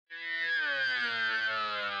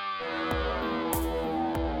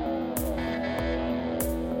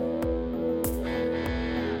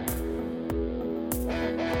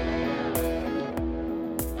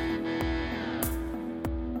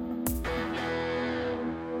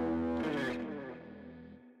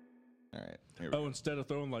right. Here we Oh, go. instead of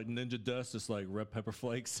throwing like ninja dust, it's like red pepper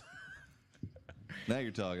flakes. Now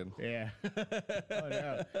you're talking. Yeah. Oh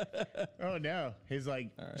no. Oh no. His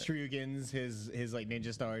like Shurikens, his like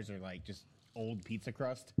ninja stars are like just old pizza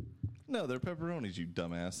crust. No, they're pepperonis, you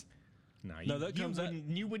dumbass. No, No, that comes out-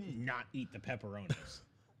 you wouldn't not eat the pepperonis.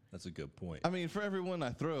 That's a good point. I mean, for every one I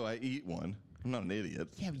throw, I eat one. I'm not an idiot.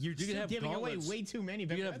 Yeah, but you're can still have giving away gauntlets. way too many. You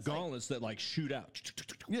can have That's like- gauntlets that like shoot out.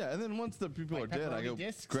 Yeah, and then once the people Like are dead, I pepperoni go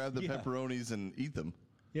discs? grab the Yeah. pepperonis and eat them.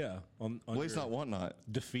 Yeah, on Waste your not, want not.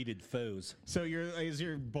 defeated foes. So is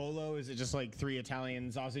your bolo? Is it just like 3 Italian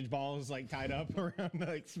sausage balls like tied up around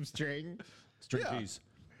like some string? String Yeah. cheese.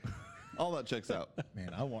 All that checks out.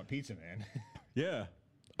 Man, I want pizza, man. Yeah.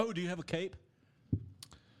 Oh, do you have a cape?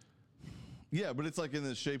 Yeah, but it's like in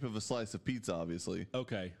the shape of a slice of pizza, obviously.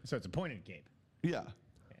 Okay. So it's a pointed cape, Yeah.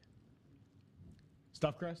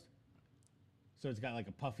 stuffed crust. So it's got like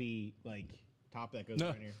a puffy like top that goes No,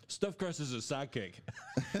 around here. stuffed crust is a sidekick.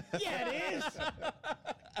 Yeah, it is.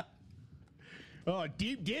 Oh,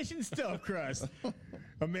 deep dish and stuffed crust,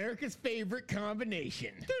 America's favorite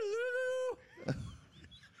combination.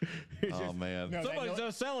 It's Oh, just- man. No, that Somebody's no-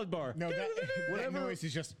 a salad bar. no, that noise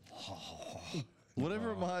is just.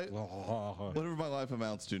 Whatever my life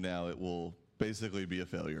amounts to now, it will basically be a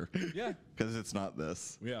failure. Yeah. Because it's not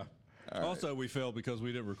this. Yeah. Also, we failed because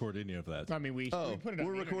we didn't record any of that. I mean, we Oh, put it on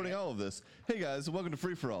we're the recording internet. all of this. Hey guys, welcome to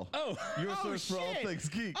Free For All. Oh. Your Oh, source for all shit. things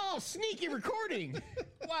geek. Oh, sneaky recording.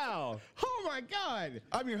 Wow. Oh my God.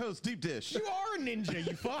 I'm your host, Deep Dish. You are a ninja,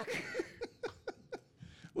 you fuck.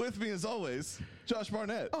 With me, as always, Josh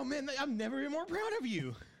Barnett, Oh man, I've never been more proud of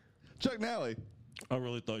you. Chuck Nally. I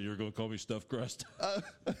really thought you were going to call me stuffed crust. I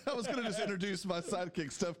was going to just introduce my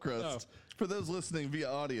sidekick, Stuffed Crust. For those listening via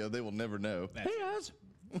audio, they will never know. Hey, guys.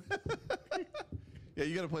 Yeah,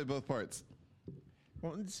 you got to play both parts.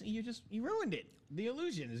 Well, you ruined it. The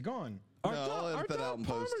illusion is gone. No, I'll edit that out in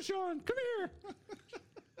post. Parmesan, come here.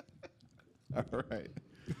 All right.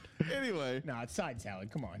 Anyway, No, it's side salad.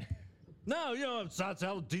 Come on. No, you don't have side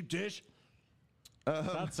salad deep dish.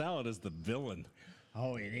 Side salad is the villain.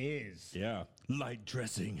 Oh, it is. Yeah. Light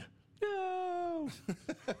dressing. No.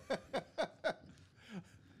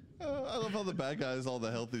 I love how the bad guy is all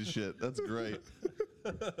the healthy shit. That's great.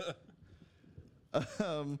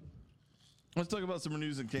 Let's talk about some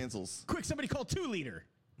news and cancels. Quick, somebody call 2 liter.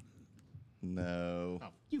 No. Oh,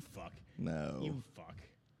 you fuck. No. You fuck.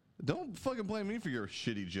 Don't fucking blame me for your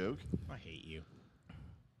shitty joke. I hate you.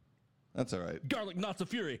 That's all right. Garlic knots of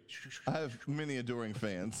fury. I have many adoring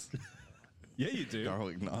fans. Yeah, you do.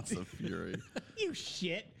 Garlic knots of fury. You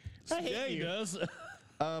shit. I hate Yeah, he you. does.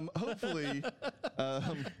 Hopefully,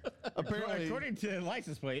 apparently, According to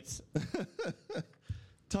license plates.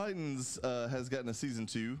 Titans has gotten a season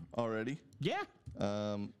 2 already. Yeah.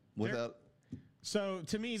 Without So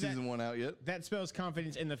to me, season 1 out yet. that spells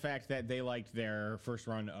confidence in the fact that they liked their first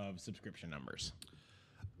run of subscription numbers.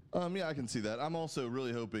 Yeah, I can see that. I'm also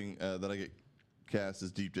really hoping that I get cast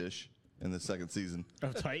as Deep Dish in the second season.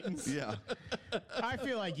 Of Titans? Yeah, I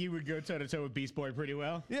feel like you would go toe to toe with Beast Boy pretty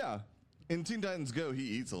well. yeah. In Teen Titans Go, he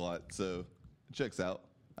eats a lot, so it checks out.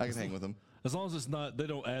 I can hang with him. As long as it's not, they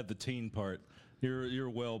don't add the teen part. You're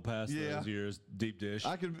well past Yeah. those years, deep dish.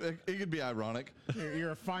 It could be ironic.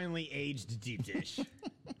 You're a finely aged deep dish.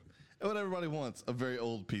 What everybody wants, a very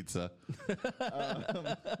old pizza.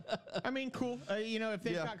 I mean, cool. If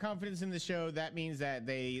they've Yeah. got confidence in the show, that means that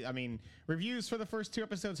reviews for the first 2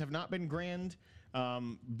 episodes have not been grand.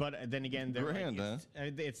 But then again, they're Grand,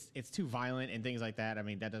 it's too violent and things like that. I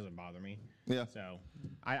mean, that doesn't bother me. Yeah. So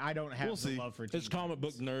I don't have We'll the see. love for It's Teen comic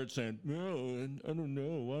book Titans. nerds saying, no, I don't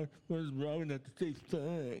know. What is wrong with that to say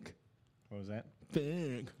fuck? What was that?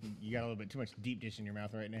 Fuck. You got a little bit too much deep dish in your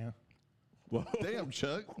mouth right now. Whoa. Damn,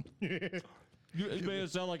 Chuck. You made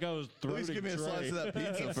it sound like I was At least throating give me a slice of that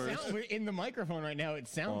pizza first. In the microphone right now, it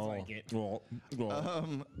sounds like it. Well,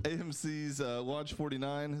 AMC's Watch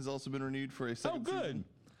 49 has also been renewed for a second good. season.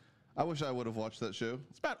 I wish I would have watched that show.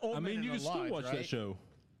 It's about old I men mean, you in can the still lodge, watch right? that show.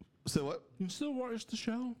 So what? You can still watch the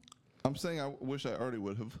show? I'm saying I wish I already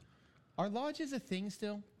would have. Are lodges a thing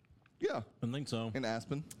still? Yeah, I think so. in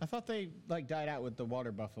Aspen. I thought they died out with the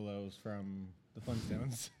water buffaloes from the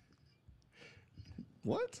Flintstones.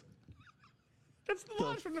 What? That's the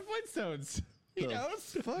lodge from the Flintstones. He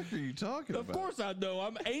knows. The fuck are you talking Of about? course I know.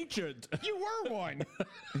 I'm ancient. You were one.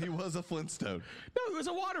 He was a Flintstone. No, it was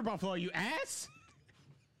a water buffalo, you ass.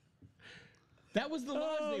 That was the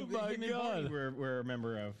lodge Oh my him and Barney God. were a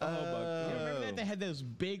member of. Oh, my You God. remember that? They had those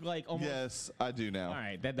big, like, almost... Yes, I do now. All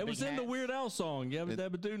right. That It was in the Weird Al song, Yabba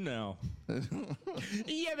Dabba Doo Now.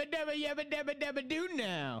 Yabba dabba yabba dabba dabba do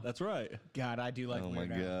now. That's right. God, I do like Oh my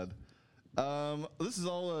Weird Al. god. This is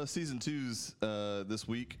all season 2's this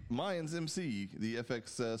week. Mayans MC, the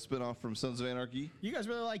FX spinoff from Sons of Anarchy. You guys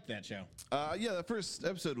really liked that show. Yeah, that first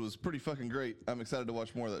episode was pretty fucking great. I'm excited to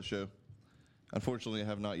watch more of that show. Unfortunately, I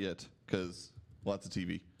have not yet because lots of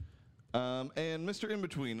TV. And Mr. In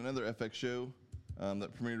Between, another FX show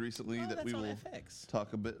that premiered recently that we will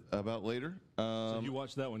talk a bit about later. So you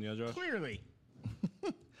watched that one, yeah, Josh? Clearly.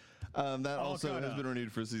 That All also caught has up. been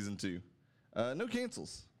renewed for season 2. No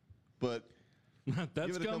cancels, but That's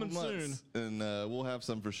give it a couple coming soon. months, and we'll have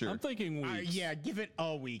some for sure. I'm thinking weeks. Yeah, give it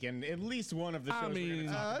a week, and at least one of the shows I we're mean, going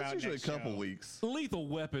to talk That's about usually a next couple show. weeks. Lethal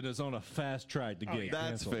Weapon is on a fast track to get yeah. That's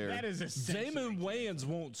canceled. fair. That is essentially. Damon Wayans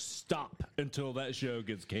won't stop until that show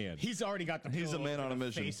gets canned. He's already got the He's a pillow man over on a the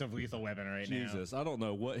mission. face of Lethal Weapon right now. Jesus, I don't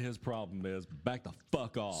know what his problem is. Back the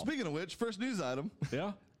fuck off. Speaking of which, first news item: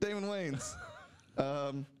 Yeah? Damon Wayans.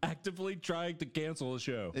 Actively trying to cancel the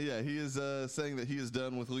show. Yeah, he is saying that he is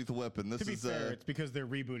done with Lethal Weapon. This To be is fair, it's because they're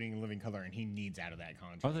rebooting Living Color, and he needs out of that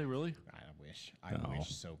contract. Are they really? I wish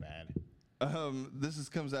so bad. this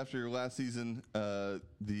comes after last season.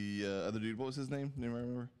 The other dude, what was his name? Anyone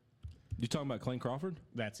remember? You talking about Clayne Crawford?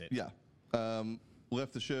 That's it. Yeah,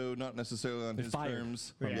 left the show not necessarily on his fired.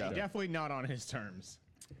 terms. Yeah, definitely not on his terms.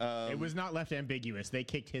 It was not left ambiguous. They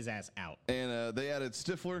kicked his ass out. And they added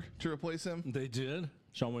Stifler to replace him. They did.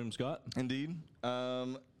 Sean William Scott. Indeed.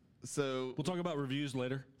 So We'll talk about reviews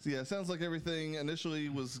later. yeah, sounds like everything initially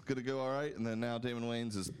was going to go all right, and then now Damon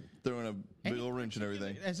Wayans is throwing a big old wrench in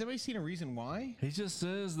everything. Has anybody seen a reason why? He just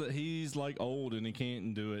says that he's like old and he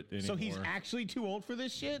can't do it anymore. So he's actually too old for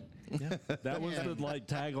this shit? That was the like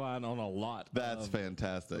tagline on a lot. That's of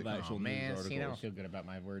fantastic. actual Oh, news man. articles. See, I don't feel good about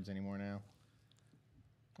my words anymore now.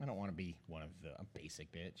 I don't want to be one of a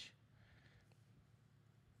basic bitch.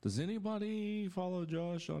 Does anybody follow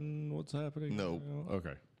Josh on what's happening? No. now?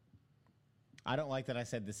 Okay. I don't like that I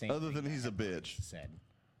said the same Other thing than that he's a everybody bitch. said.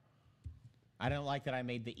 I don't like that I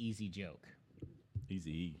made the easy joke.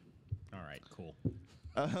 Easy. All right, cool.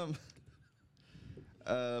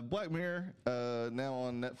 Black Mirror, now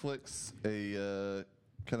on Netflix, a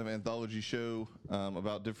kind of anthology show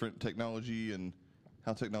about different technology and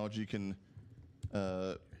how technology can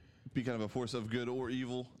be kind of a force of good or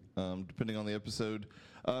evil, depending on the episode.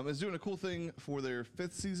 Is doing a cool thing for their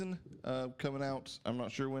 5th season coming out. I'm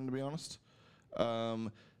not sure when, to be honest.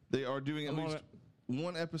 They are doing at I'm on least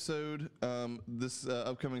one episode this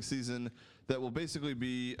upcoming season that will basically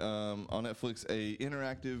be on Netflix a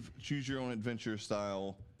interactive choose your own adventure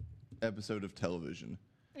style episode of television.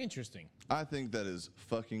 Interesting. I think that is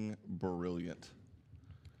fucking brilliant.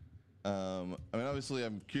 I mean, obviously,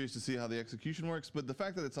 I'm curious to see how the execution works, but the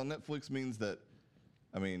fact that it's on Netflix means that,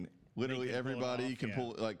 I mean, literally can pull it everybody off, can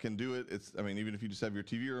yeah. can do it. It's, I mean, even if you just have your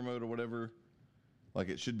TV remote or whatever, like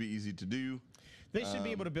it should be easy to do. They should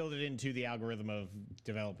be able to build it into the algorithm of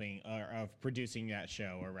developing or of producing that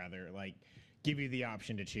show, or rather, like, give you the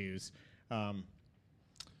option to choose.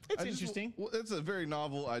 It's interesting. Well, it's a very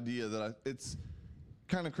novel idea that it's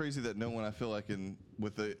kind of crazy that no one, I feel like,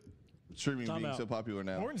 with the streaming Time being out. so popular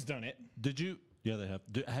now. Horn's done it. Did you? Yeah, they have.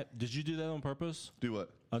 Did you do that on purpose? Do what?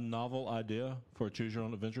 A novel idea for a choose your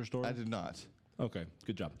own adventure story? I did not. Okay,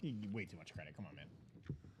 good job. You give way too much credit. Come on, man.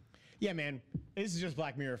 Yeah, man. This is just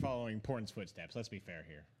Black Mirror following porn's footsteps. Let's be fair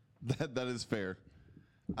here. That is fair.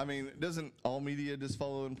 I mean, doesn't all media just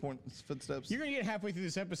follow in porn's footsteps? You're gonna get halfway through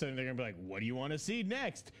this episode, and they're gonna be like, "What do you want to see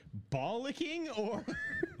next? Ball licking or?"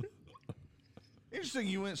 Interesting,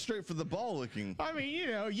 you went straight for the ball licking. I mean, you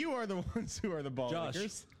know, you are the ones who are the ball Josh,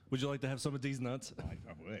 lickers. would you like to have some of these nuts? I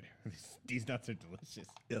would. These nuts are delicious.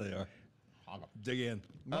 Yeah, they are. Hog 'em. Dig in.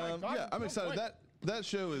 My God, Yeah, I'm no excited. point. That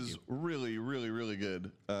show is really, really, really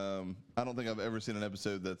good. I don't think I've ever seen an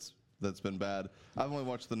episode that's been bad. I've only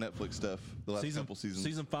watched the Netflix stuff the last couple seasons.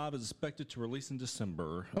 Season 5 is expected to release in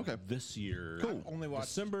December. Okay. Of this year. Cool. Only watched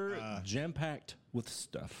December, jam packed with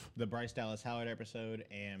stuff. the Bryce Dallas Howard episode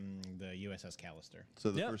and the USS Callister.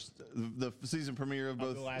 So the Yep. the season premiere of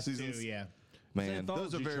both The last seasons. two, yeah. Man,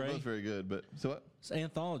 those are anthology, Trey. both very good. But so what? It's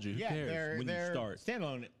anthology. Who Yeah, cares when they're you start?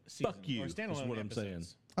 standalone seasons. Fuck you, Or is standalone what I'm saying.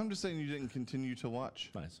 episodes. I'm just saying you didn't continue to watch.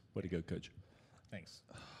 Nice. Way to go, coach. Thanks.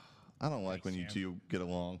 I don't like when you Sam. two get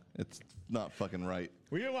along. It's not fucking right.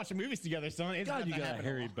 We were watching movies together, son. It's God, not you that got a happening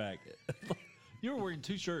hairy a lot. back. You were wearing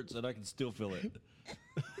 2 shirts, and I can still feel it.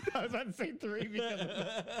 I was about to say 3 because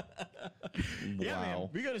yeah, man. Wow.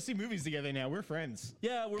 We got to see movies together now. We're friends.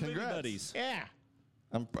 Yeah, we're movie Congrats. buddies. Yeah.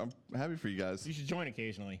 I'm happy for you guys. You should join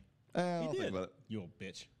occasionally. I'll think did. about it. You old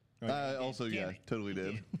bitch. I also, Damn yeah, it. totally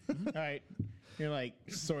did. All right. You're like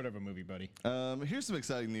sort of a movie buddy. Here's some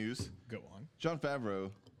exciting news. Go on. Jon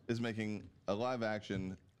Favreau is making a live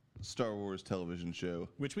action Star Wars television show,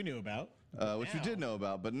 Which we knew about. which we did know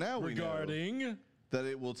about, but now we know Regarding. that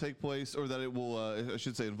it will take place, or that it will, I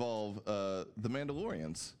should say, involve the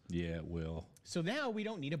Mandalorians. Yeah, it will. So now we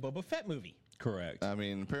don't need a Boba Fett movie. Correct. I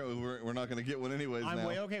mean, apparently we're not going to get one anyways I'm now.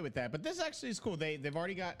 way okay with that. But this actually is cool. They've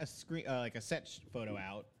already got a screen, like a set photo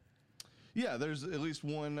out. Yeah, there's at least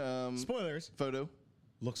one Spoilers. photo.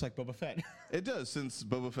 Looks like Boba Fett. It does, since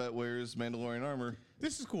Boba Fett wears Mandalorian armor.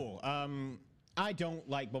 This is cool. I don't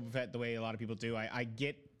like Boba Fett the way a lot of people do. I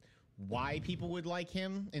get why people would like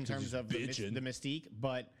him in terms he's of the bitchin'. mystique,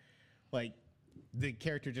 but like the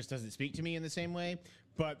character just doesn't speak to me in the same way.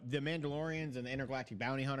 But the Mandalorians and the intergalactic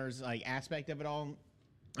bounty hunters like aspect of it all,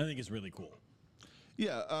 I think is really cool.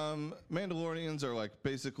 Yeah, Mandalorians are like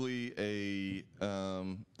basically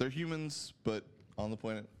they're humans, but on the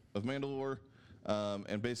planet of Mandalore,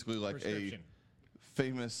 and basically like a Prescription.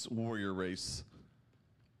 famous warrior race.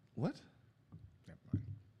 What? Never mind.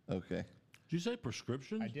 Okay. Did you say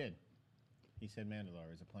prescription? I did. He said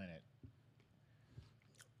Mandalore is a planet.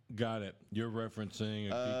 Got it. You're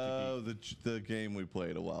referencing a Oh, the game we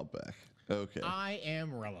played a while back. Okay. I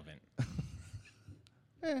am relevant.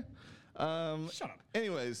 Shut up.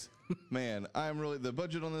 Anyways, man, the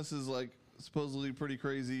budget on this is like supposedly pretty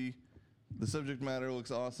crazy. The subject matter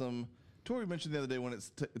looks awesome. Tori mentioned the other day when it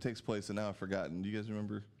takes place, and now I've forgotten. Do you guys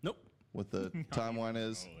remember Nope. what the timeline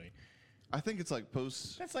is? Totally. I think it's like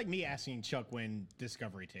post. That's like me asking Chuck when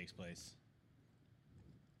Discovery takes place.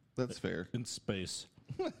 That's fair. In space.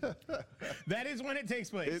 That is when it takes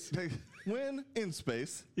place. When in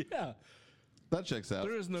space. Yeah. That checks out.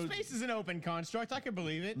 There is no. Space is an open construct. I can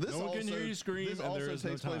believe it. This No one can hear you scream, This and also there is no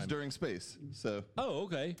takes place time. during space, so Oh,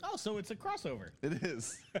 okay. Oh, so it's a crossover. it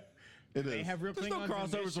is. It They is. have real There's no Klingons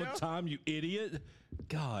in this crossovers show? with time, you idiot.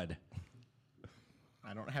 God.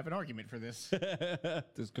 I don't have an argument for this.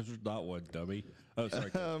 Just because there's not one, dummy. Oh,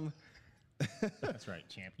 sorry. That's right,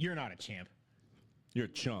 champ. You're not a champ. You're a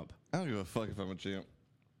chump. I don't give a fuck if I'm a champ.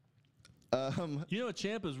 You know, a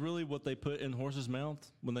champ is really what they put in horse's mouth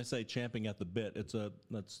when they say champing at the bit.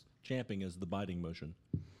 That's champing is the biting motion.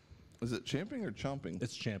 Is it champing or chomping?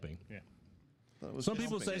 It's champing. Yeah. Thought it was Some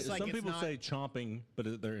people chomping. say It's like some it's people not- say chomping,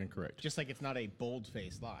 but they're incorrect. Just like it's not a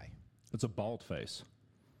bold-faced lie. It's a bald face.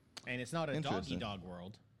 And it's not a Interesting. dog-eat-dog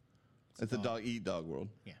world. It's a dog-eat-dog world.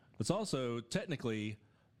 Yeah. It's also technically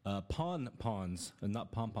pawns and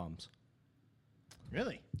not pom-poms.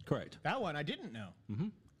 Really? Correct. That one I didn't know.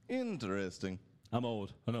 Interesting. I'm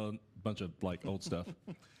old. I know a bunch of like old stuff.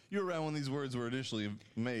 You were around when these words were initially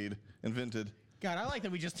invented. God, I like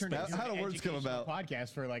that we just turned How- into how an do words come educational about?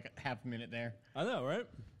 podcast for like half a minute there. I know, right?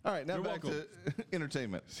 All right, now You're back welcome. to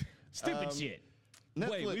entertainment. Stupid shit. Netflix.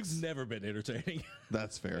 Wait, we've never been entertaining.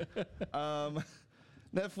 That's fair.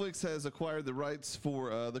 Netflix has acquired the rights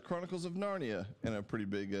for the Chronicles of Narnia, and a pretty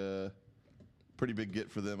big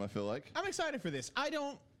get for them. I feel like. I'm excited for this. I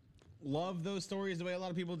don't love those stories the way a lot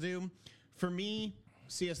of people do. For me,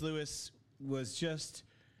 C.S. Lewis was just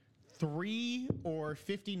 3 or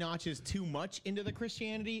 50 notches too much into the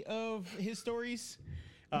Christianity of his stories.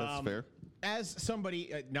 That's fair. As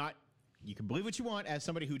somebody, you can believe what you want, as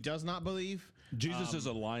somebody who does not believe, Jesus is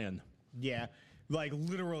a lion. yeah, like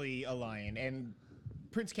literally a lion. And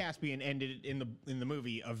Prince Caspian ended in the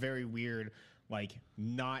movie a very weird, like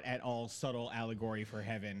not at all subtle allegory for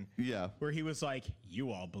heaven. Yeah. Where he was like,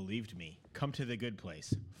 "You all believed me. Come to the good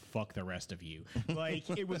place. Fuck the rest of you." Like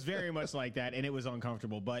it was very much like that, and it was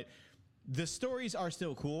uncomfortable. But the stories are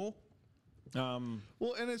still cool.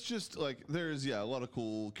 Well, and it's just like there's a lot of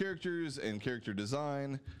cool characters and character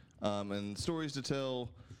design, and stories to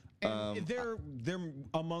tell. And they're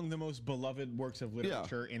among the most beloved works of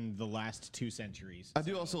literature in the last 2 centuries. I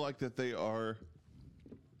do also like that they are.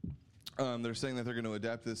 They're saying that they're going to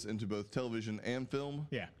adapt this into both television and film.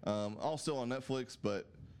 Yeah. All still on Netflix, but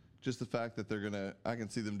just the fact that I can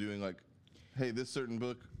see them doing like, hey, this certain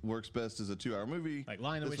book works best as a 2-hour movie. Like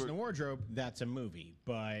Lion, the This Witch, and the Wardrobe, that's a movie.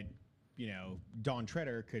 But, Dawn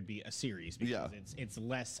Treader could be a series because Yeah. it's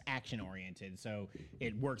less action-oriented. So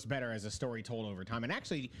it works better as a story told over time. And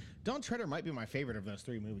actually, Dawn Treader might be my favorite of those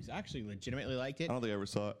 3 movies. I actually legitimately liked it. I don't think I ever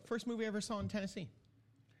saw it. First movie I ever saw in Tennessee.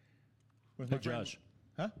 With Hey, my friend- Josh.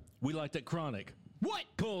 Huh? We like that chronic. What?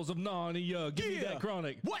 Coals of Narnia. Give me Yeah. that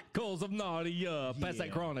chronic. What? Coals of Narnia. Pass that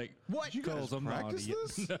Yeah. chronic. What? You Coals guys of practice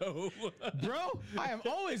Narnia. this? No. Bro, I am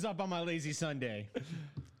always up on my lazy Sunday.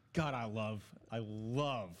 God, I love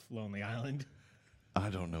Lonely Island. I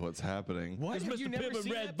don't know what's happening. What? It's Have you Mr. never Pim and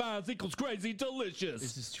seen Red that? Vines equals crazy delicious.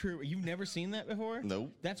 This is true. You've never seen that before?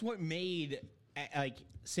 Nope. That's what made like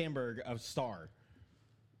Sandberg a star.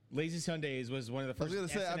 Lazy Sundays was one of the was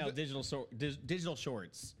first gonna say, SNL I've digital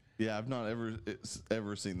shorts. Yeah, I've not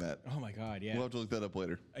ever seen that. Oh my God, yeah. We'll have to look that up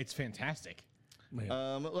later. It's fantastic. Man.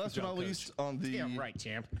 Last but not least, on the Damn right,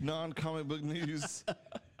 champ. non-comic book news,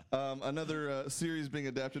 another series being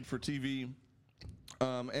adapted for TV.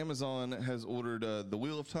 Amazon has ordered The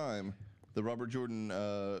Wheel of Time, the Robert Jordan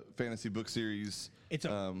fantasy book series. It's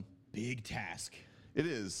a big task. It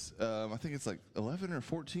is. I think it's like 11 or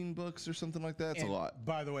 14 books or something like that. It's a And lot.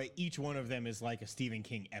 By the way, each one of them is like a Stephen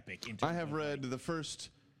King epic. In I terms have of, read the first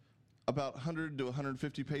about 100 to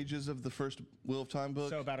 150 pages of the first Wheel of Time book.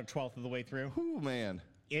 so about a 12th of the way through. Ooh, man.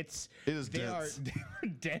 It is they dense. are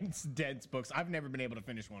dense books. I've never been able to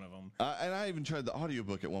finish one of them. And I even tried the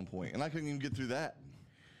audiobook at one point, and I couldn't even get through that.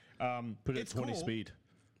 Put it at it's 20 cool. speed.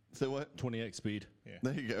 Say what? 20x speed. Yeah.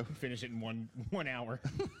 There you go. Finish it in one hour.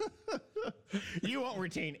 You won't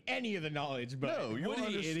retain any of the knowledge, but No, you Would won't he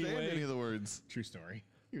understand anyway? any of the words. true story.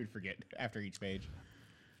 You would forget after each page.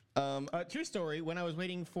 Um, True story. When I was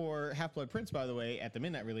waiting for Half Blood Prince, by the way, at the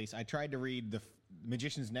midnight release, I tried to read the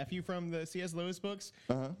Magician's Nephew from the C.S. Lewis books.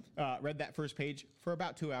 Read that first page for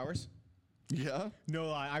about 2 hours. yeah. No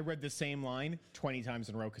lie, I read the same line 20 times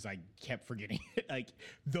in a row because I kept forgetting it. Like,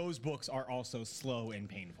 those books are also slow and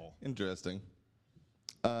painful. Interesting.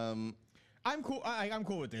 I'm cool. I'm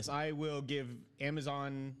cool with this. I will give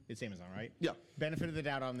Amazon. It's Amazon, right? Yeah. Benefit of the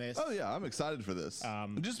doubt on this. Oh yeah, I'm excited for this.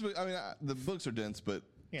 The books are dense, but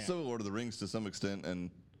Yeah. so are Lord of the Rings to some extent, and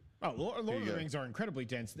Oh, Lord of you the go. Rings are incredibly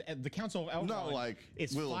dense. The Council of Elrond Not like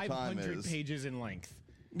is Wheel of Time 500 is. pages in length.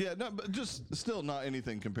 yeah, no, but just still not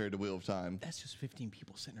anything compared to Wheel of Time. That's just 15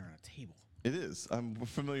 people sitting around a table. It is. I'm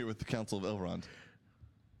familiar with the Council of Elrond.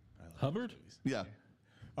 Hubbard? Yeah,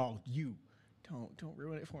 Oh, you don't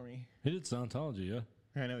ruin it for me. He did Scientology,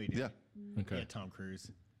 yeah. I know you did. yeah. Okay. Yeah, Tom Cruise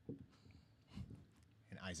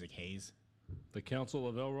and Isaac Hayes. The Council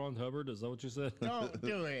of Elrond Hubbard, is that what you said? Don't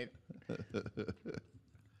do it.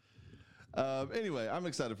 Anyway, I'm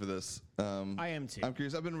excited for this. I am too. I'm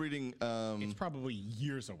curious. I've been reading. It's probably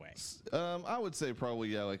years away. I would say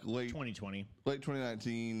probably like late 2020.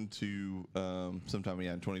 2019 to sometime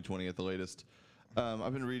in 2020 at the latest.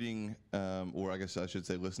 I've been reading, or I guess I should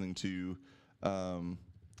say, listening to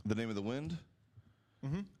The Name of the Wind. I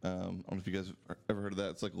don't know if you guys have ever heard of that.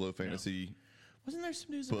 It's like a low fantasy. Wasn't there some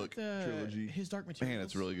news Book, about the trilogy. His Dark Materials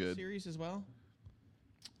it's really good. series as well?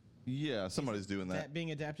 Yeah, somebody's doing that. That being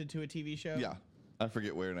adapted to a TV show? Yeah, I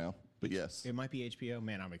forget where now, but yes. It might be HBO.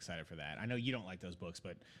 Man, I'm excited for that. I know you don't like those books,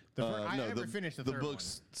 but I never finished the third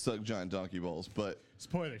books suck giant donkey balls, but one.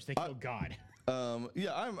 Spoilers, they kill God.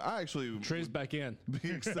 yeah, I actually Trey's back in. be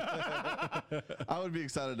excited. I would be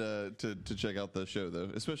excited to check out the show though,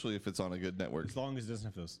 especially if it's on a good network. As long as it doesn't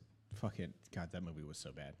have those fucking... God, that movie was so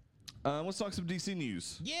bad. Let's talk some DC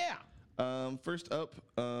news. Yeah! First up,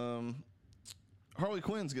 Harley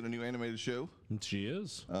Quinn's getting a new animated show. She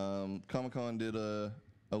is. Comic-Con did a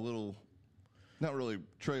little, not really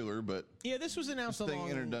trailer, but Yeah, this was announced thing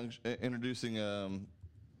along... introducing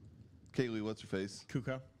Kaylee, what's her face?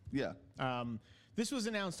 Kuko. Yeah. This was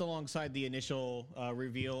announced alongside the initial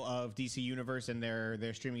reveal of DC Universe and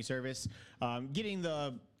their streaming service. Getting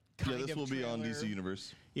the kind Yeah, this of will be on trailer. DC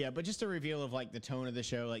Universe. Yeah, but just a reveal of like the tone of the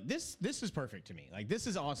show. Like this is perfect to me. Like this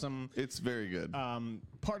is awesome. It's very good.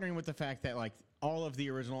 Partnering with the fact that like all of the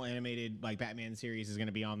original animated like Batman series is going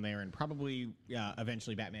to be on there, and probably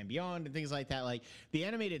eventually Batman Beyond and things like that. Like the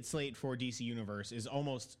animated slate for DC Universe is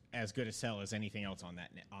almost as good a sell as anything else on that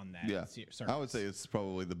yeah. service. I would say it's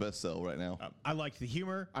probably the best sell right now. I liked the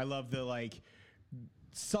humor. I love the like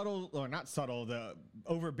subtle or not subtle, the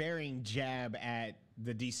overbearing jab at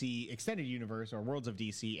the DC extended universe or Worlds of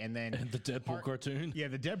DC, and then And the Deadpool cartoon. Yeah,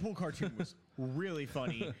 the Deadpool cartoon was really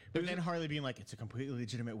funny. But then Harley being like, "It's a completely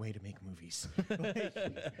legitimate way to make movies."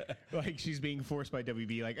 like she's being forced by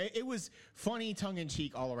WB. Like it was funny, tongue in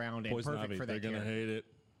cheek all around, and Poison perfect Ivy, for that. they're gonna character. hate it.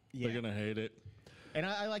 Yeah. They're gonna hate it. And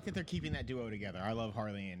I like that they're keeping that duo together. I love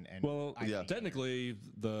Harley and Well, Ivy. Yeah. technically,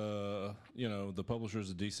 the publishers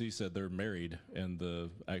of DC said they're married in the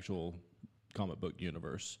actual comic book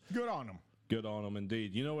universe. Good on them. Good on them,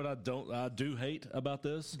 indeed. You know what I do hate about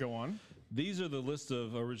this? Go on. These are the list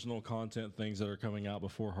of original content things that are coming out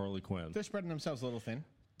before Harley Quinn. They're spreading themselves a little thin.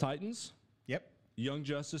 Titans, Yep. Young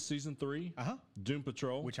Justice Season 3, Uh huh. Doom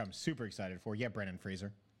Patrol, Which I'm super excited for. Yeah, Brendan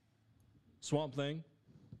Fraser. Swamp Thing,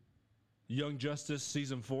 Young Justice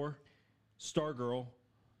Season 4, Stargirl,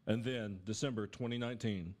 and then December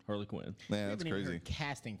 2019, Harley Quinn. Man, We that's haven't even crazy. heard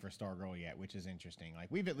casting for Stargirl yet, which is interesting. Like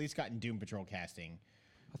we've at least gotten Doom Patrol casting.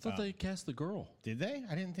 I thought they cast the girl. Did they?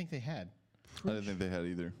 I didn't think they had. I didn't think they had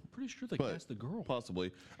either. Pretty sure they But cast the girl.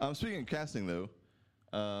 Possibly. Speaking of casting, though,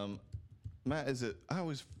 Matt, is it? I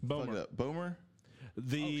always fuck Bomer. it up. Bomer.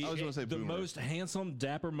 the I was gonna say the Boomer. most handsome,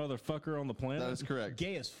 dapper motherfucker on the planet. That is correct.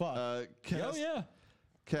 Gay as fuck. Oh Cast, yeah.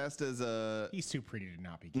 cast as a He's too pretty to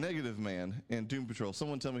not be gay. Negative Man in Doom Patrol.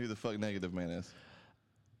 Someone tell me who the fuck Negative Man is.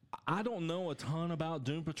 I don't know a ton about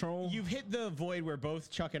Doom Patrol. You've hit the void where both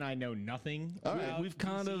Chuck and I know nothing. All right. about We've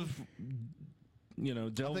kind DC.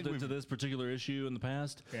 of, delved think into we've- this particular issue in the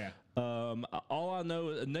past. Yeah. All I know,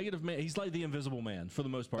 a Negative Man. He's like the Invisible Man for the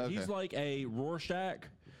most part. Okay. He's like a Rorschach,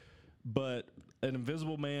 but an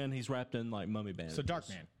Invisible Man. He's wrapped in like mummy bandages. So Dark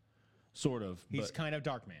Man. sort of. He's but, kind of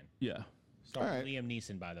Dark Man. yeah, Starring All right. Liam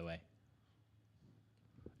Neeson, by the way.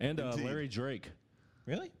 and Indeed. Larry Drake.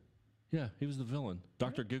 Really? Yeah, he was the villain,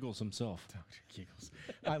 Dr. Giggles himself. Dr. Giggles.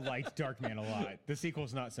 I liked Dark Man a lot. The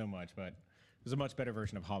sequel's not so much, but there's a much better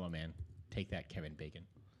version of Hollow Man. Take that, Kevin Bacon.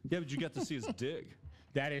 Yeah, but you got to see his dick,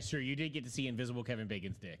 That is true. You did get to see Invisible Kevin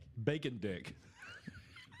Bacon's dick. bacon dick.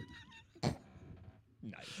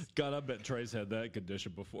 Nice. God, I bet Trey's had that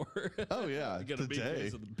condition before. Oh yeah, Gonna be today.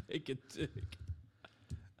 because of the bacon dick.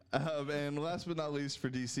 And last but not least for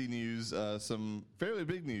DC news, some fairly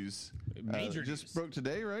big news. Major just news. broke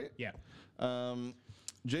today, right? Yeah.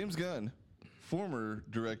 James Gunn, former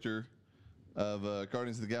director of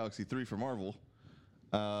Guardians of the Galaxy 3 for Marvel,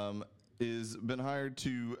 is been hired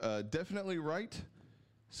to definitely write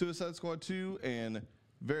Suicide Squad 2 and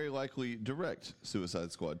very likely direct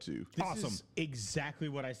Suicide Squad 2. This Awesome. is exactly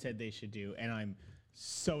what I said they should do, and I'm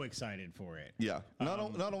so excited for it. Yeah. Not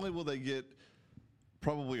only will they get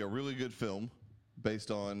probably a really good film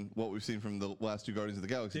based on what we've seen from the last two Guardians of the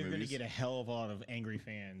Galaxy They're going to movies. get a hell of a lot of angry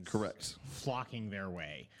fans. Correct. Flocking their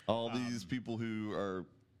way. All these people who are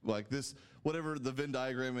like this, whatever the Venn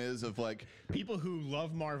diagram is of like, People who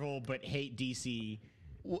love Marvel but hate DC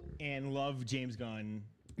and love James Gunn.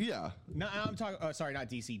 yeah, No, I'm talking. Sorry, not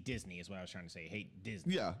DC. Disney is what I was trying to say. Hate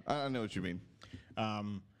Disney. yeah, I know what you mean.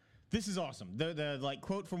 This is awesome. The like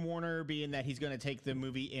quote from Warner being that he's going to take the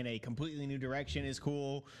movie in a completely new direction is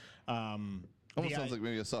cool. Almost sounds like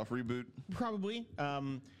maybe a soft reboot. Probably.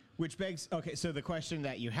 Which begs, okay, so the question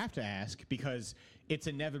that you have to ask, because it's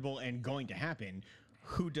inevitable and going to happen,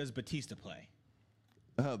 who does Batista play?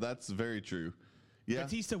 Oh, that's very true. Yeah,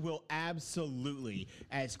 Batista will absolutely,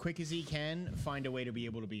 as quick as he can, find a way to be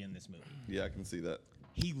able to be in this movie. yeah, I can see that.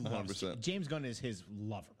 He loves 100%. James Gunn is his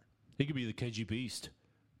lover. He could be the KG Beast.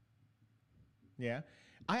 Yeah.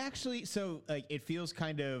 I actually, so like, it feels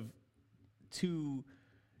kind of too,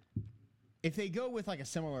 if they go with like a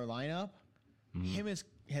similar lineup, him as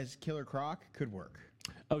Killer Croc could work.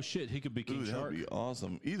 Oh shit, he could be King Ooh, that Shark. would be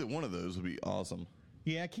awesome. Either one of those would be awesome.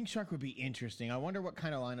 Yeah, King Shark would be interesting. I wonder what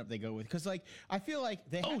kind of lineup they go with. Because, like, I feel like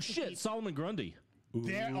they have Oh to shit, keep- Solomon Grundy.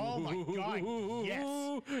 They're- oh my God,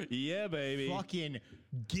 yes. Yeah, baby. Fucking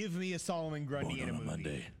give me a Solomon Grundy in a on a movie.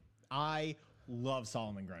 Monday. I love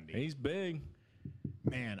Solomon Grundy. He's big.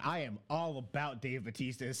 Man, I am all about Dave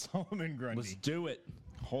Bautista as Solomon Grundy. Let's do it.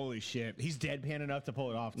 Holy shit. He's deadpan enough to pull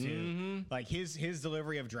it off, too. Like, his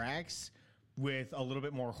delivery of Drax with a little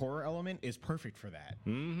bit more horror element is perfect for that.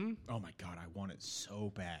 Oh my God, I want it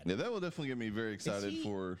so bad. Yeah, that will definitely get me very excited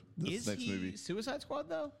for this is next he movie. Suicide Squad,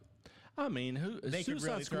 though? I mean, who They could Suicide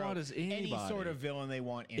really throw Squad is anybody. any sort of villain they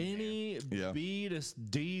want in there. any Yeah. B to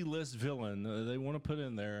D list villain they want to put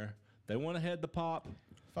in there. They want to head the pop.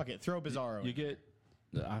 Fuck it, throw Bizarro. You in. get.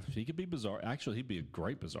 He could be Bizarro. Actually, he'd be a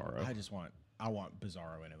great Bizarro. I want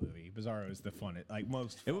Bizarro in a movie. Bizarro is the fun, like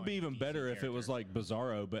most. It would be fun even DC better if it was character. like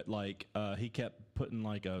Bizarro, but like he kept putting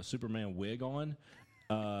like a Superman wig on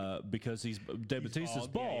because Dave Bautista's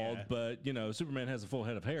bald, yeah, bald, yeah. but you know Superman has a full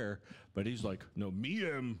head of hair, but he's like, no, me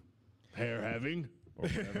am hair having. Or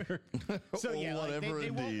whatever. So yeah, like, whatever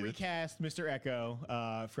they won't indeed. recast Mr.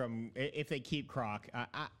 Echo from if they keep Croc.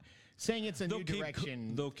 Saying it's a new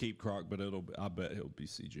direction. They'll keep Croc, but I bet he'll be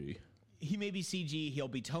CG. He may be CG. He'll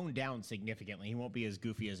be toned down significantly. He won't be as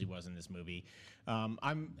goofy as he was in this movie.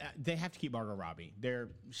 They have to keep Margot Robbie.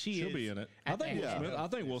 She'll She'll be in it. I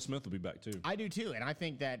think Will Smith will be back too. I do too, and I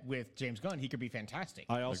think that with James Gunn, he could be fantastic.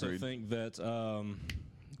 I also Agreed. think that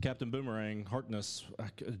Captain Boomerang, Harkness,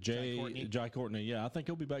 Jai Courtney, yeah, I think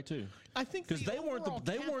he'll be back too. I think because the they weren't overall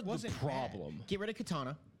the cast wasn't bad. problem. Get rid of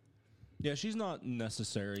Katana. Yeah, she's not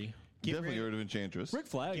necessary. Definitely get rid of Enchantress. Rick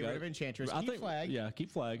Flag. Get rid of Enchantress. I Keep think Flag. Yeah, keep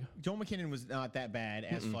Flag. Joel McKinnon was not that bad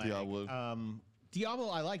as Flag. Diablo. Diablo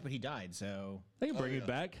I like, but he died. So They can bring him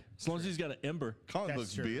back as long as he's got an ember. Comic That's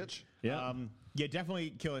books, true. bitch. Yeah. yeah, definitely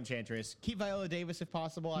kill Enchantress. Keep Viola Davis if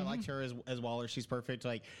possible. I liked her as Waller. She's perfect.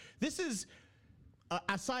 Like this is.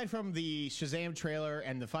 Aside from the Shazam trailer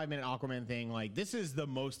and the 5-minute Aquaman thing, like this is the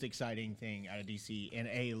most exciting thing out of DC in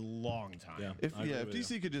a long time. Yeah. If I agree if with you.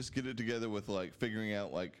 DC could just get it together with like figuring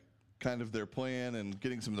out like kind of their plan and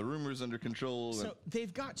getting some of the rumors under control. So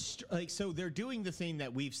they've got so they're doing the thing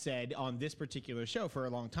that we've said on this particular show for a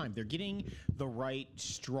long time. They're getting the right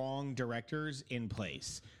strong directors in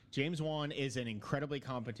place. James Wan is an incredibly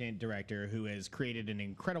competent director who has created an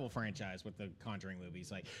incredible franchise with the Conjuring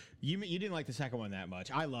movies. Like you didn't like the second one that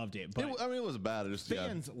much. I loved it, but it wasn't bad. It just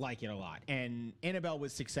fans like it a lot. And Annabelle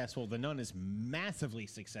was successful. The Nun is massively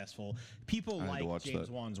successful. People like James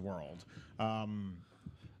Wan's world.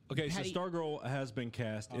 Okay, Patty- so Stargirl has been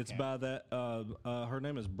cast. It's Okay. by that. Her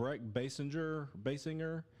name is Breck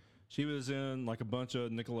Basinger. She was in like a bunch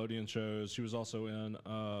of Nickelodeon shows. She was also in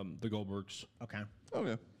The Goldbergs. Okay.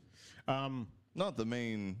 Okay. Not the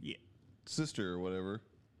main Yeah. sister or whatever.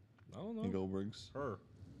 I don't know. In Goldberg's. Her.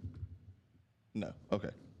 No. Okay.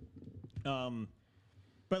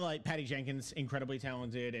 But like Patty Jenkins, incredibly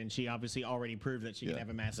talented, and she obviously already proved that she can Yeah. have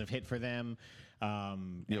a massive hit for them.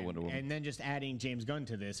 Wonder Woman. And then just adding James Gunn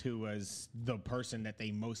to this, who was the person that they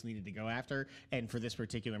most needed to go after, and for this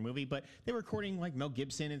particular movie. But they were recording like Mel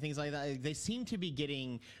Gibson and things like that. They seem to be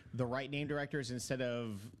getting the right name directors instead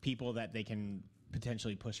of people that they can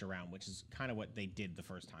potentially push around, which is kind of what they did the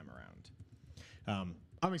first time around.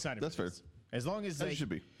 I'm excited. That's for fair. this. As long as As they it should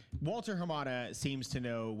be. Walter Hamada seems to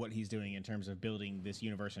know what he's doing in terms of building this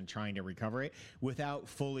universe and trying to recover it without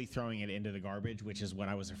fully throwing it into the garbage, which is what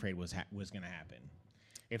I was afraid was going to happen.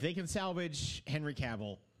 If they can salvage Henry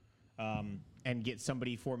Cavill and get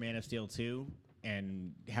somebody for Man of Steel 2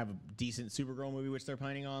 and have a decent Supergirl movie, which they're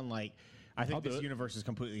planning on, like I think I'll do this it. universe is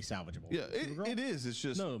completely salvageable. Yeah, Supergirl? it is. It's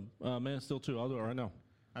just No, Man of Steel 2. I'll do it right now.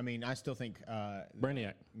 I mean, I still think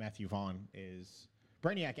Brainiac. Matthew Vaughn is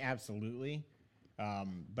Brainiac, absolutely.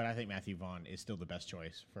 But I think Matthew Vaughn is still the best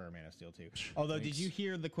choice for Man of Steel 2. Although, did you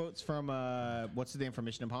hear the quotes from what's his name from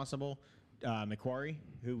Mission Impossible, Macquarie,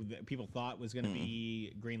 who people thought was going to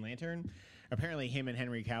be Green Lantern? Apparently, him and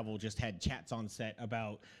Henry Cavill just had chats on set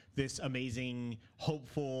about this amazing,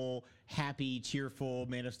 hopeful, happy, cheerful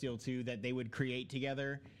Man of Steel 2 that they would create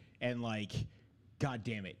together. And like, God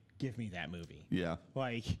damn it, give me that movie. yeah.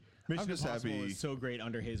 Like, Mission just Impossible happy is so great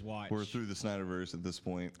under his watch. We're through the Snyderverse at this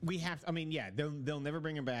point. We have. I mean, yeah, they'll never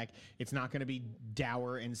bring him back. It's not going to be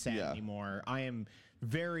dour and sad Yeah. anymore. I am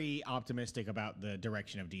very optimistic about the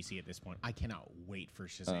direction of DC at this point. I cannot wait for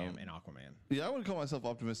Shazam and Aquaman. Yeah, I wouldn't call myself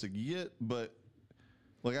optimistic yet, but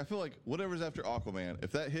like I feel like whatever's after Aquaman,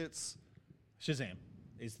 if that hits, Shazam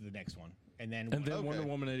is the next one, and then And then Okay. Wonder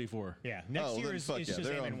Woman 84. yeah, next year then is fuck yeah,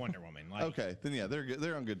 they're Shazam on- and Wonder Woman. Like, okay, then yeah, they're good.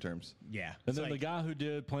 They're on good terms. yeah, And It's then the like- guy who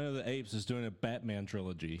did Planet of the Apes is doing a Batman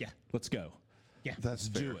trilogy. Yeah. Let's go. yeah, That's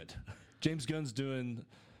fair. Do it. James Gunn's doing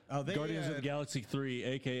Oh, they, Guardians of the Galaxy 3,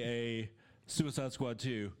 a.k.a. Suicide Squad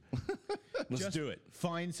 2. Let's just do it.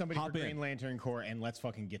 Find somebody Hop for in. Green Lantern Corps and let's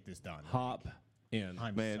fucking get this done. Hop in.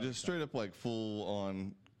 I'm Man, so just straight up like full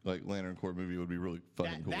on like Lantern Corps movie would be really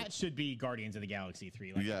fucking That, cool. that should be Guardians of the Galaxy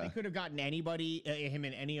 3. Like, Yeah. if they could have gotten anybody, him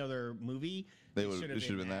in any other movie. It should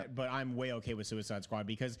should've been that. But I'm way okay with Suicide Squad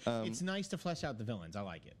because it's nice to flesh out the villains. I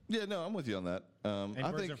like it. Yeah, no, I'm with you on that. I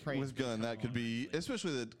Birds think of Prey is with gonna Gunn, come that could along be,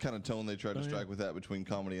 especially the kind of tone they tried to strike with that between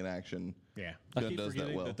comedy and action. Yeah. I Gunn keep does that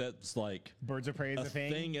forgetting well. that that's like Birds of Prey is a a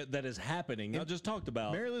thing. thing that is happening, not just talked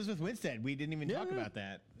about. Mary Elizabeth Winstead. We didn't even talk Yeah. about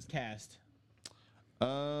that. It's cast. Yeah,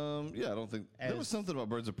 I don't think there was As- something about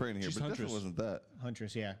Birds of Prey in here, She's but it definitely Huntress. wasn't that.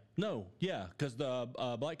 Huntress, yeah. No, yeah, because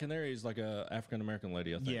the Black Canary is like a African American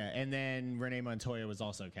lady, I think. Yeah, and then Renee Montoya was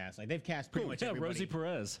also cast. Like, they've cast pretty much Yeah, everybody. Rosie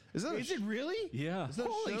Perez. Is that Is it really? Yeah. Is that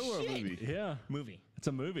Holy a show or a shit. movie? Yeah. Movie. It's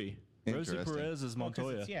a movie. Rosie Interesting. Perez is Well, 'cause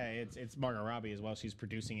Montoya. it's Margot Robbie as well. She's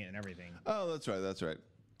producing it and everything. Oh, that's right. That's right.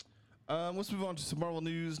 Let's move on to some Marvel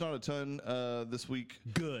news. Not a ton this week.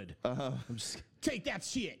 Good. I'm just Take that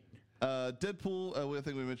shit. Deadpool. I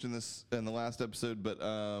think we mentioned this in the last episode, but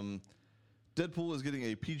Deadpool is getting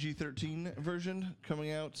a PG-13 version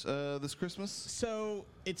coming out this Christmas. So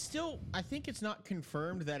it's still, I think it's not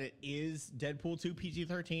confirmed that it is Deadpool 2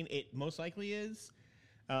 PG-13. It most likely is.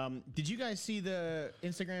 Did you guys see the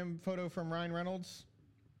Instagram photo from Ryan Reynolds?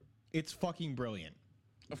 It's fucking brilliant.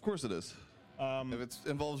 Of course it is. If it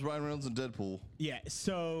involves Ryan Reynolds and Deadpool, Yeah,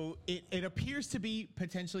 so it appears to be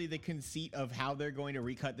potentially the conceit of how they're going to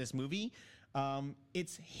recut this movie.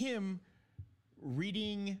 It's him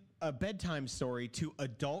reading a bedtime story to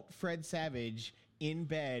adult Fred Savage in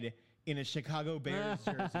bed in a Chicago Bears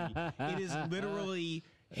jersey. It is literally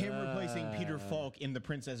him replacing Peter Falk in The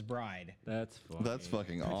Princess Bride. that's fun. that's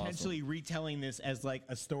fucking awesome. Potentially retelling this as like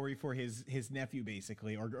a story for his nephew,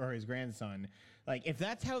 basically, or his grandson. Like, if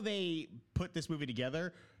that's how they put this movie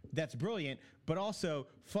together, that's brilliant. But also,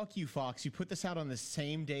 fuck you, Fox. You put this out on the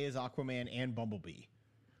same day as Aquaman and Bumblebee.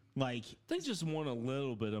 Like, They just want a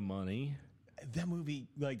little bit of money. that movie,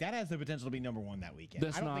 like, that has the potential to be #1 that weekend.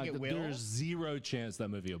 That's I don't not. think it will. There's zero chance that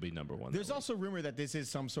movie will be #1. There's also rumor that this is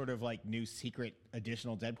some sort of like new secret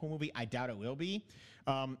additional Deadpool movie. I doubt it will be.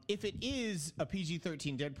 If it is a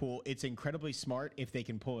PG-13 Deadpool, it's incredibly smart if they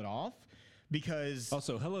can pull it off, because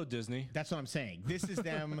Also, hello Disney. that's what I'm saying. This is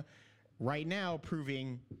them right now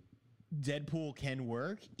proving Deadpool can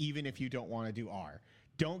work even if you don't want to do R.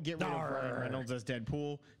 Don't get rid of Ryan Reynolds as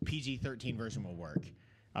Deadpool. PG-13 version will work.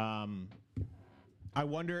 I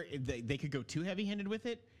wonder if they could go too heavy-handed with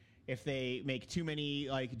it. If they make too many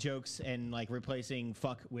like jokes and like replacing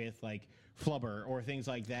fuck with like flubber or things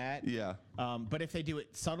like that. Yeah. But if they do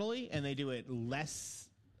it subtly and they do it less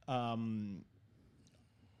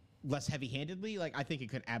heavy-handedly, like, I think it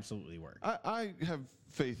could absolutely work. I have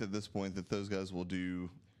faith at this point that those guys will do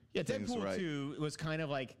Yeah, things Deadpool right. 2 was kind of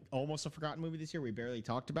like almost a forgotten movie this year. We barely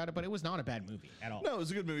talked about it, but it was not a bad movie at all. No, it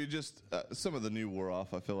was a good movie. Just some of the new wore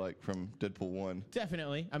off, I feel like, from Deadpool 1.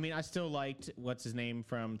 Definitely. I mean, I still liked, what's his name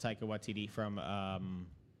from Taika Waititi from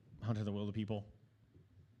Hunt of the Wilder People.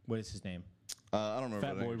 What is his name? I don't remember.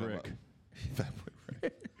 Fat what Boy I'm talking Rick. about. Fat Boy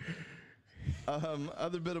Rick.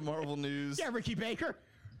 Other bit of Marvel news. Yeah, Ricky Baker.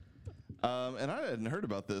 And I hadn't heard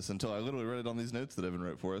about this until I literally read it on these notes that Evan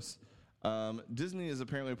wrote for us. Disney is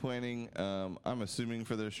apparently planning, I'm assuming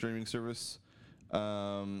for their streaming service,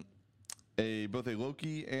 both a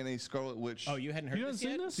Loki and a Scarlet Witch Oh, you hadn't heard You this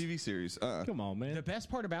haven't yet? seen this? TV series. Come on, man. The best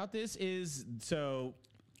part about this is, so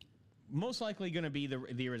most likely going to be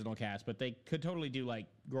the original cast, but they could totally do like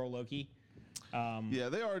Girl Loki. Yeah,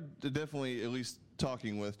 they are definitely at least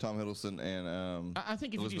talking with Tom Hiddleston and I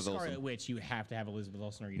think if you do Elizabeth Scarlet Olsen. Witch, you have to have Elizabeth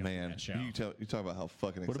Olsen or you don't get Man, that show. you talk about how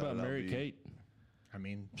fucking What excited about I'll Mary be. Kate? I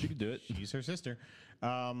mean, She could do it. she's her sister.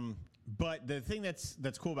 But the thing that's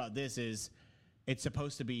cool about this is it's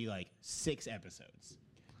supposed to be like 6 episodes.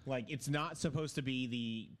 Like, it's not supposed to be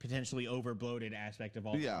the potentially over-bloated aspect of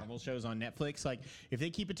all the Yeah. Marvel shows on Netflix. Like, if they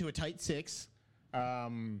keep it to a tight 6,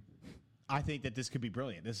 I think that this could be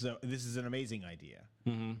brilliant. This is an amazing idea.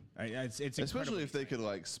 Mm-hmm. It's Especially incredibly if they could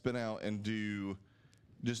like spin out and do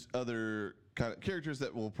just other kind of characters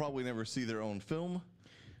that will probably never see their own film,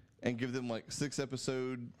 and give them like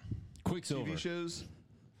 6-episode Quicksilver. TV shows.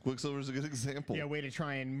 Quicksilver's a good example. Yeah, way to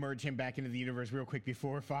try and merge him back into the universe real quick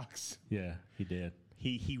before Fox. Yeah, he did.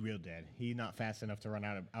 He real dead. He's not fast enough to run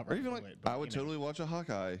out of Or outright even like bullet, but, I would you know. totally watch a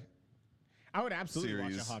Hawkeye. I would absolutely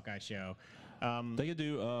watch series. a Hawkeye show. They could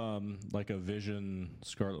do like a Vision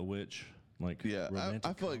Scarlet Witch, like Yeah, romantic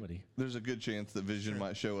I feel comedy. like there's a good chance that Vision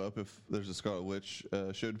might show up if there's a Scarlet Witch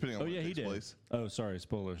show, depending on Oh when yeah, it he takes did. place. Oh, sorry,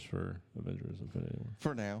 spoilers for Avengers Infinity War.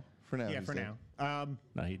 For now. Yeah, he's for dead. now.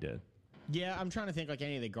 No, he did. Yeah, I'm trying to think like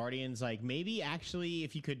any of the Guardians. Like maybe actually,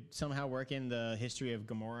 if you could somehow work in the history of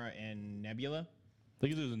Gamora and Nebula, They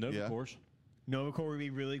could do the Nova Yeah. Corps. Nova Corps would be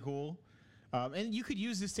really cool. And you could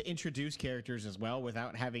use this to introduce characters as well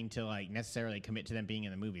without having to like necessarily commit to them being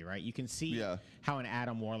in the movie, right? You can see Yeah. how an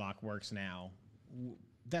Adam Warlock works now.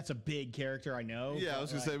 That's a big character, I know. Yeah, I but,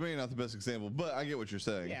 was gonna like, say maybe not the best example, but I get what you're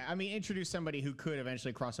saying. Yeah, I mean, introduce somebody who could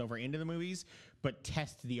eventually cross over into the movies, but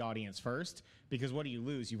test the audience first. Because what do you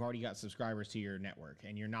lose? You've already got subscribers to your network,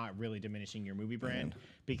 and you're not really diminishing your movie brand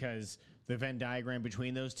because the Venn diagram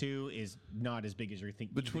between those two is not as big as you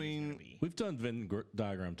think. Between- We've done Venn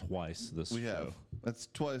diagram twice this We show. have. That's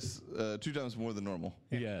twice, 2 times more than normal.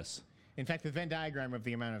 Yes. In fact, the Venn diagram of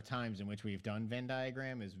the amount of times in which we've done Venn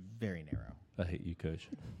diagram is very narrow. I hate you, Coach.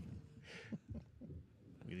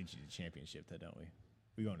 We lead you to the championship, though, don't we?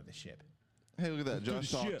 We go into the ship. Hey, look at that. do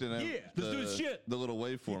Josh the shit. talked and Yeah, let's do the shit. The little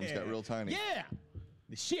waveforms got real tiny. Yeah,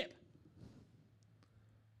 the ship.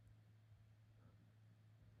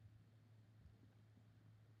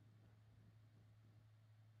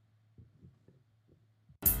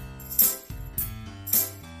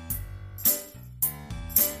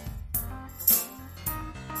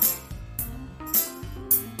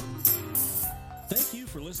 Thank you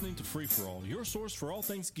for listening to Free For All, your source for all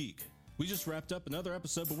things geek. We just wrapped up another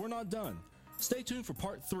episode, but we're not done. Stay tuned for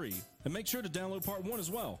part 3, and make sure to download part 1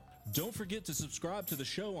 as well. Don't forget to subscribe to the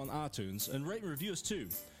show on iTunes and rate and review us too.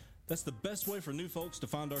 That's the best way for new folks to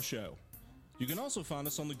find our show. You can also find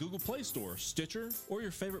us on the Google Play Store, Stitcher, or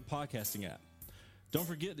your favorite podcasting app. Don't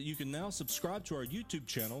forget that you can now subscribe to our YouTube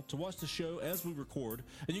channel to watch the show as we record,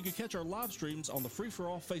 and you can catch our live streams on the Free For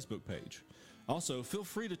All Facebook page. Also, feel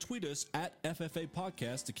free to tweet us at FFA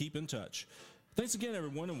Podcast to keep in touch. Thanks again,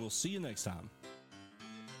 everyone, and we'll see you next time.